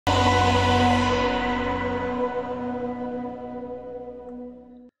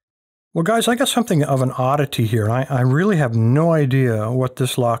Well, guys, I got something of an oddity here, and I really have no idea what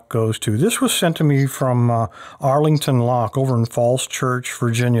this lock goes to. This was sent to me from Arlington Lock over in Falls Church,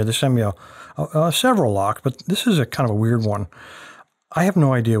 Virginia. They sent me several locks, but this is a kind of a weird one. I have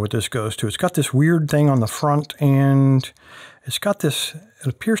no idea what this goes to. It's got this weird thing on the front, and it's got this, it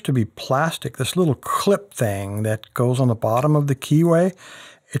appears to be plastic, this little clip thing that goes on the bottom of the keyway.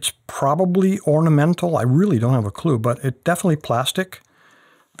 It's probably ornamental. I really don't have a clue, but it's definitely plastic.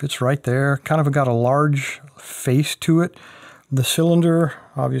 Fits right there. Kind of got a large face to it. The cylinder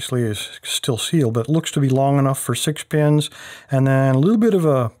obviously is still sealed, but it looks to be long enough for 6 pins. And then a little bit of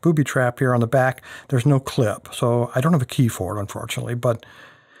a booby trap here on the back. There's no clip, so I don't have a key for it, unfortunately. But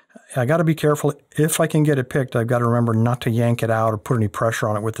I got to be careful. If I can get it picked, I've got to remember not to yank it out or put any pressure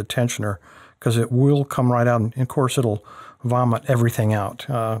on it with the tensioner, because it will come right out. And of course, it'll vomit everything out.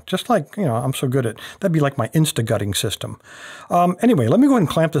 Just like, I'm so good at, that'd be like my Insta-gutting system. Anyway, let me go ahead and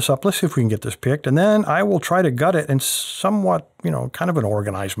clamp this up. Let's see if we can get this picked. And then I will try to gut it in somewhat, kind of an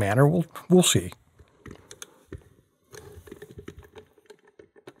organized manner. We'll see.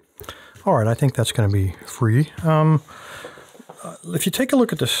 All right, I think that's going to be free. If you take a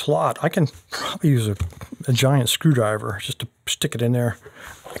look at the slot, I can probably use a giant screwdriver just to stick it in there.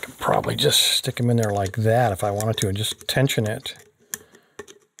 I could probably just stick them in there like that if I wanted to and just tension it.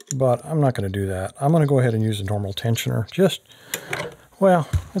 But I'm not going to do that. I'm going to go ahead and use a normal tensioner. Well,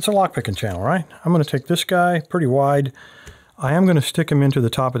 it's a lockpicking channel, right? I'm going to take this guy pretty wide. I am going to stick him into the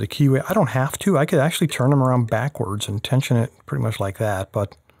top of the keyway. I don't have to. I could actually turn him around backwards and tension it pretty much like that,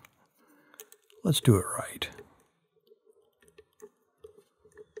 but let's do it right.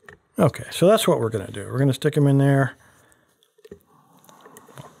 Okay, so that's what we're going to do. We're going to stick him in there.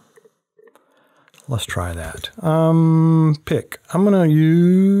 Let's try that. Pick. I'm going to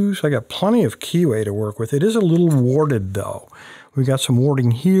use, I got plenty of keyway to work with. It is a little warded though. We've got some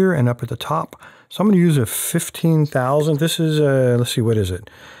warding here and up at the top. So I'm going to use a 15,000. This is, let's see, what is it?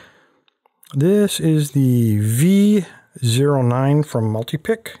 This is the V09 from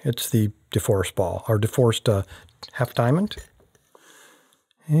Multipick. It's the deforced ball, or deforced half diamond.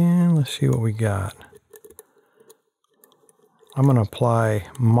 And let's see what we got. I'm going to apply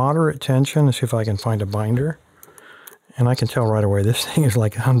moderate tension and see if I can find a binder. And I can tell right away this thing is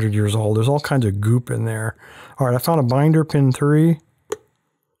like 100 years old. There's all kinds of goop in there. All right, I found a binder, pin 3.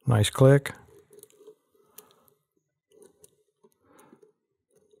 Nice click.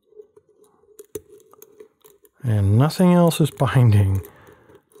 And nothing else is binding.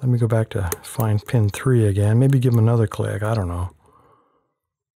 Let me go back to find pin 3 again. Maybe give him another click. I don't know.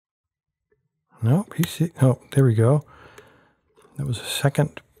 Nope, oh, there we go. That was a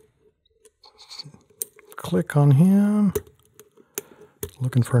second click on him.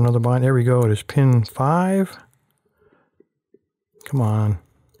 Looking for another bind. There we go. It is pin 5. Come on.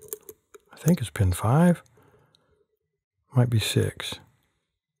 I think it's pin 5. Might be 6.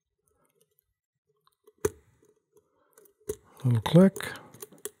 Little click.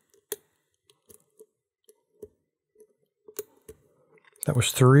 That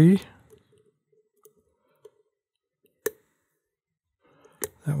was 3.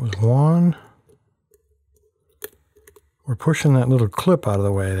 That was 1. We're pushing that little clip out of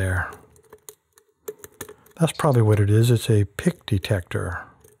the way there. That's probably what it is. It's a pick detector.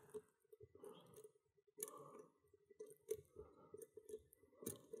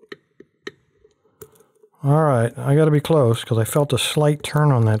 All right, I got to be close because I felt a slight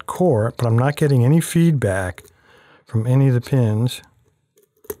turn on that core, but I'm not getting any feedback from any of the pins.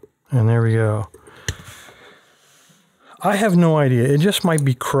 And there we go. I have no idea. It just might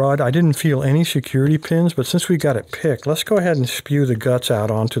be crud. I didn't feel any security pins, but since we got it picked, let's go ahead and spew the guts out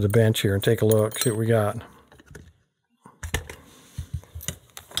onto the bench here and take a look, see what we got.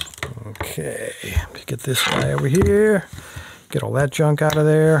 Okay, let's get this guy over here. Get all that junk out of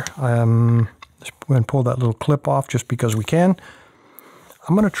there. Let's go ahead and pull that little clip off just because we can.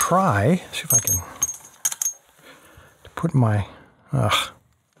 I'm going to try, see if I can put my...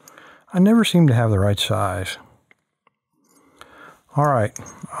 I never seem to have the right size. All right,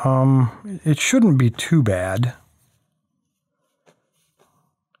 it shouldn't be too bad.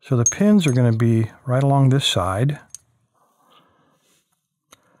 So the pins are going to be right along this side.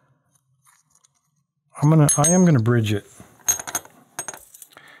 I am going to bridge it.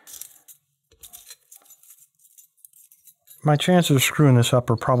 My chances of screwing this up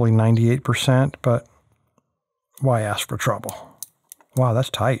are probably 98%, but why ask for trouble? Wow, that's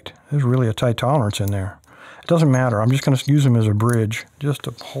tight. There's really a tight tolerance in there. It doesn't matter. I'm just going to use him as a bridge, just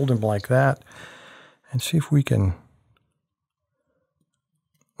to hold him like that and see if we can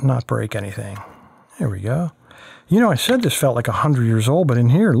not break anything. There we go. You know, I said this felt like 100 years old, but in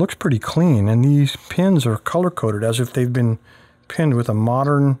here it looks pretty clean, and these pins are color-coded as if they've been pinned with a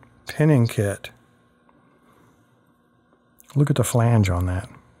modern pinning kit. Look at the flange on that.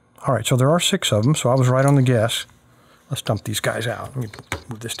 All right, so there are 6 of them, so I was right on the guess. Let's dump these guys out. Let me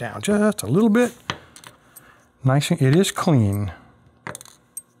move this down just a little bit. Nice, it is clean.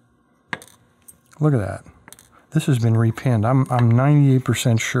 Look at that. This has been repinned. I'm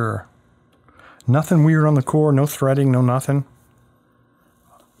 98% sure. Nothing weird on the core, no threading, no nothing.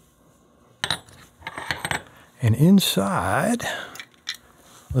 And inside,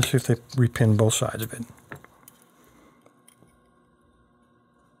 let's see if they repin both sides of it.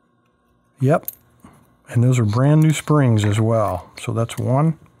 Yep. And those are brand new springs as well. So that's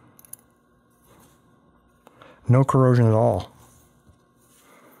one. No corrosion at all.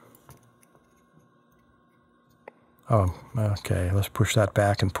 Oh, okay. Let's push that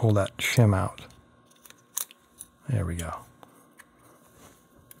back and pull that shim out. There we go.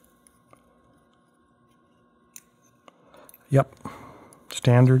 Yep.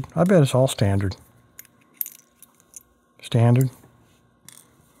 Standard. I bet it's all standard. Standard.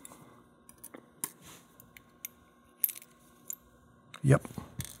 Yep.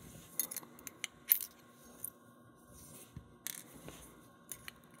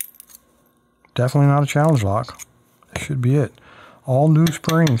 Definitely not a challenge lock. That should be it. All new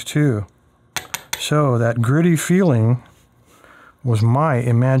springs too. So that gritty feeling was my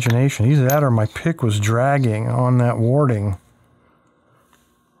imagination. Either that or my pick was dragging on that warding.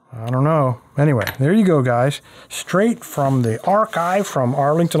 I don't know. Anyway, there you go, guys. Straight from the archive from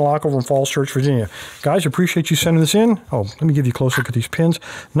Arlington Lock over in Falls Church, Virginia. Guys, appreciate you sending this in. Oh, let me give you a close look at these pins.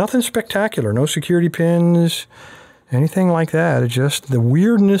 Nothing spectacular. No security pins, anything like that. It's just the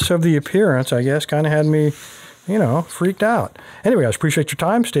weirdness of the appearance, I guess, kind of had me, you know, freaked out. Anyway, guys, appreciate your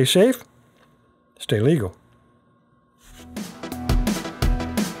time. Stay safe. Stay legal.